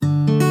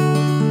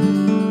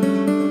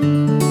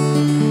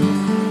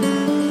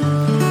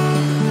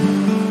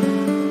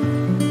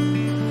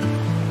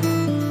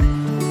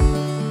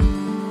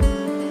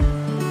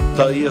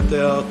ia te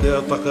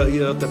Aotea, taka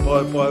ia te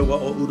pai wa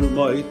o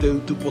urumai, te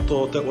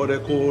utupoto te ore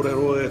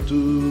kōrero e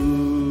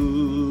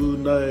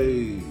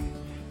tūnei.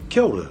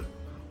 Kia ora,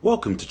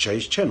 welcome to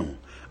Chay's Channel,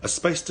 a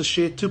space to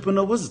share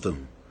tupuna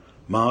wisdom,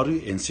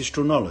 Māori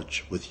ancestral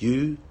knowledge with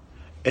you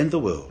and the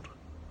world.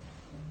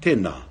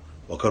 Tēnā,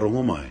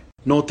 wakarongo mai.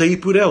 Nō te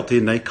ipureo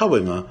tēnei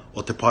kawenga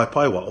o te pai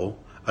wao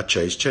a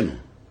Chay's Channel.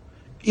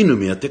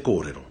 Inumia te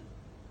kōrero.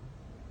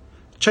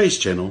 Chay's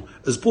Channel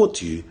is brought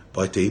to you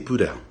by Te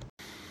Ipureo.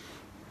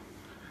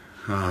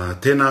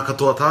 Tēnā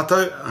katoa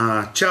tātou,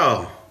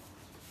 ciao.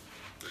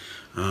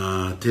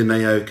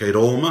 Tēnei au kei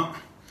Roma,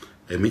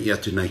 e mii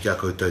atu nei kia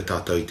koutou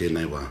tātou I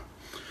tēnei wā.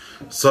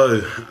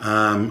 So,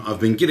 I've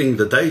been getting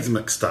the days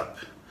mixed up.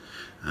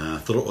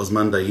 Thought it was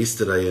Monday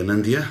yesterday in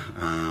India,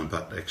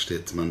 but actually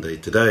it's Monday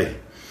today.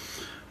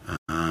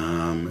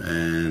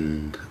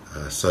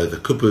 So the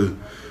kupu,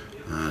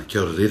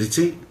 kia ora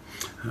reriti,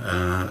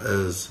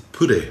 is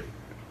pure.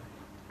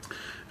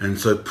 And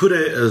so pure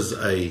is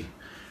a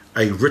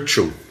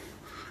ritual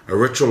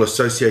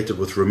associated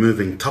with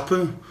removing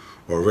tapu,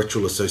 or a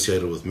ritual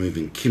associated with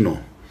moving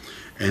kino.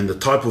 And the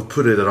type of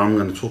pure that I'm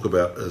going to talk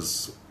about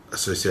is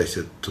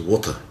associated to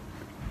water.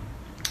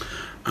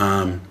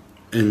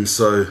 And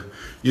so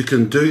you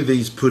can do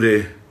these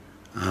pure,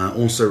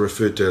 also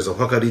referred to as a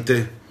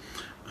whakarite,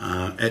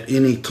 at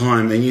any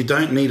time, and you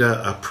don't need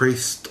a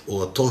priest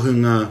or a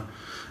tohunga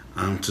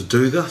to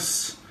do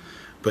this,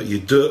 but you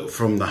do it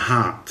from the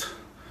heart,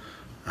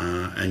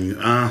 and you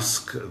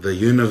ask the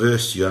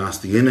universe, you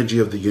ask the energy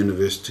of the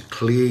universe to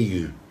clear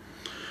you,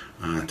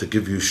 to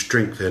give you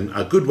strength. And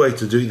a good way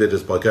to do that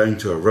is by going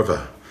to a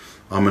river.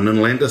 I'm an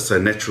inlander, so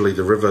naturally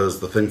the river is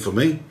the thing for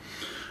me,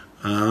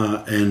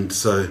 and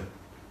so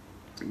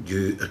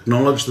you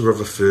acknowledge the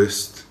river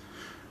first,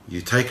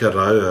 you take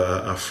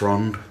a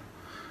frond,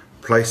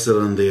 place it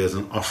in there as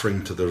an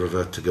offering to the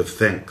river to give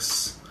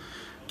thanks.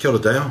 Kia ora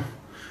deo.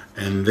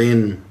 And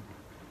then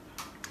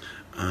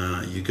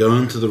you go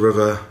into the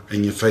river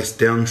and you face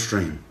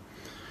downstream.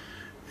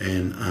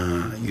 And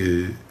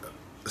you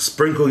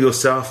sprinkle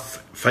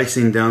yourself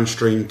facing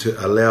downstream to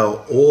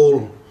allow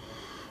all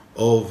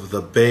of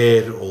the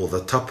bad or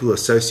the tapu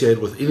associated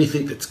with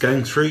anything that's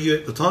going through you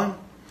at the time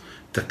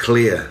to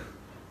clear.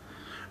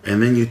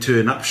 And then you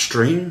turn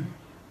upstream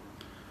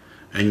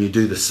and you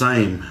do the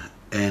same.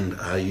 And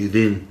you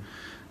then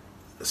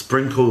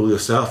sprinkle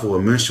yourself or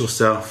immerse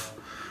yourself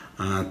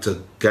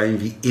to gain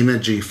the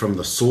energy from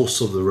the source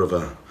of the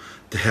river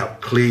to help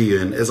clear you.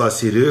 And as I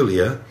said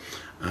earlier,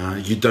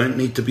 you don't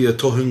need to be a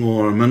tohunga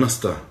or a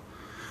minister.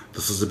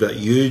 This is about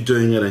you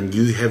doing it and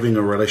you having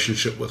a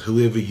relationship with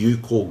whoever you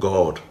call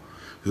God,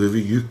 whoever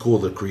you call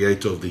the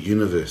creator of the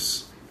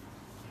universe.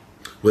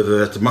 Whether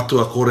that's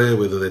matua kore,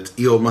 whether that's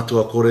io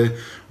matua kore,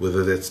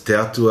 whether that's te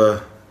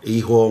atua,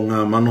 iho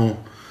ngā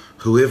mano,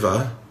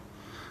 whoever.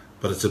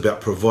 But it's about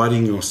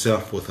providing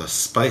yourself with a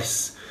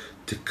space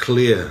to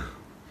clear,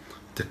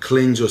 to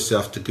cleanse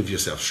yourself, to give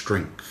yourself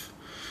strength.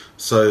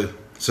 So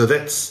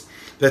that's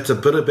a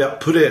bit about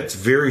pure. It's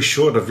very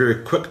short, a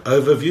very quick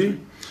overview.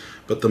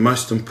 But the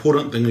most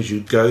important thing is you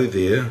go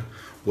there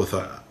with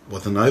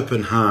an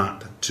open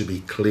heart to be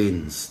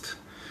cleansed.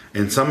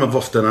 And some have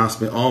often asked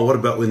me, oh, what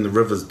about when the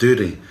river's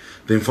dirty?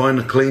 Then find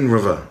a clean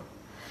river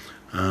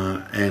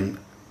and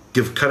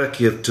give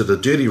karakia to the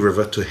dirty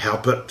river to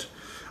help it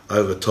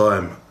over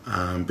time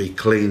be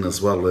clean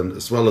as well, and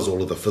as well as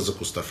all of the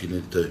physical stuff you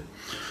need to do.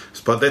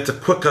 But that's a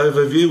quick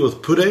overview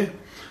with pure.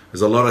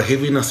 There's a lot of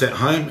heaviness at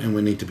home and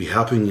we need to be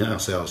helping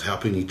ourselves,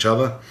 helping each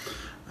other.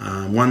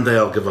 One day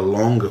I'll give a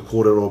longer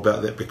kōrero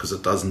about that because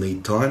it does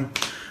need time.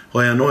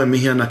 Hoi anō e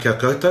mihi ana kia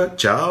koutou.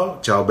 Ciao,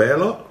 ciao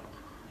bello.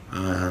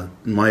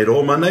 Mai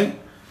rō manei,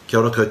 kia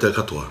ora koutou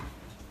katoa.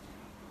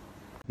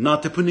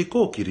 Nā Te Puni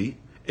Kōkiri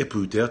e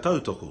pūtea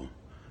tautoko.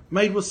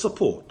 Made with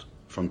support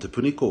from Te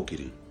Puni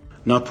Kōkiri.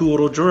 Nā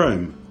Puoro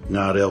Jerome,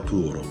 ngā reo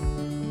Puoro.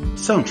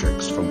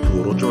 Soundtracks from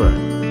Puoro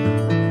Jerome.